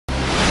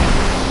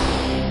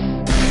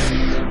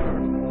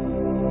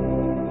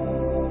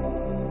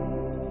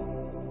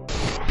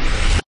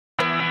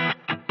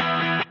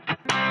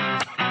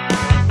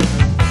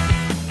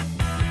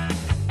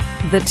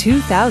the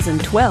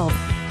 2012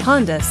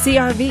 Honda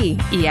CR-V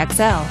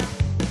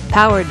EXL.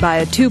 Powered by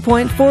a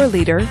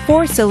 2.4-liter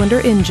four-cylinder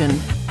engine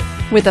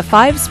with a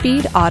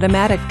 5-speed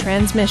automatic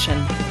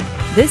transmission.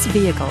 This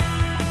vehicle,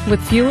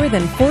 with fewer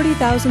than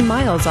 40,000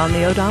 miles on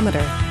the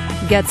odometer,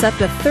 gets up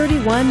to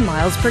 31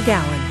 miles per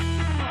gallon.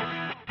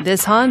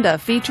 This Honda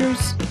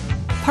features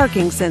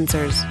parking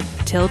sensors,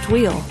 tilt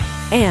wheel,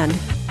 and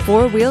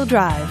four-wheel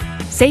drive.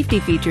 Safety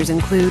features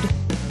include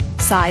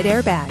side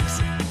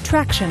airbags,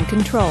 traction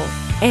control,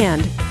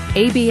 and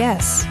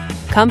ABS.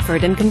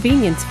 Comfort and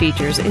convenience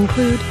features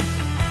include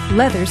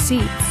leather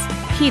seats,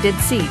 heated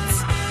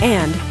seats,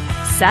 and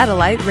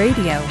satellite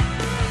radio.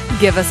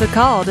 Give us a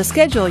call to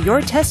schedule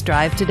your test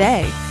drive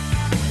today.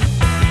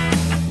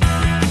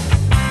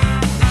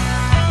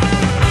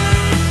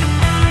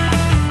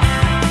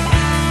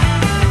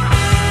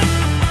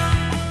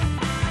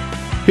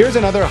 Here's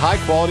another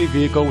high-quality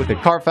vehicle with a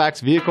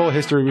Carfax Vehicle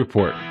History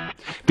Report.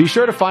 Be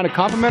sure to find a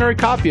complimentary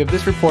copy of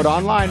this report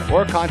online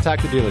or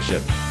contact the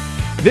dealership.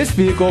 This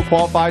vehicle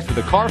qualifies for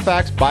the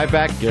Carfax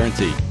Buyback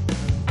Guarantee.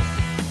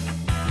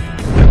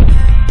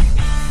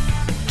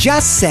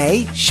 Just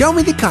say, "Show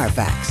me the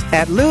Carfax"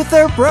 at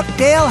Luther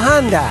Brookdale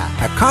Honda,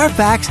 a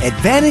Carfax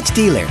Advantage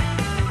dealer.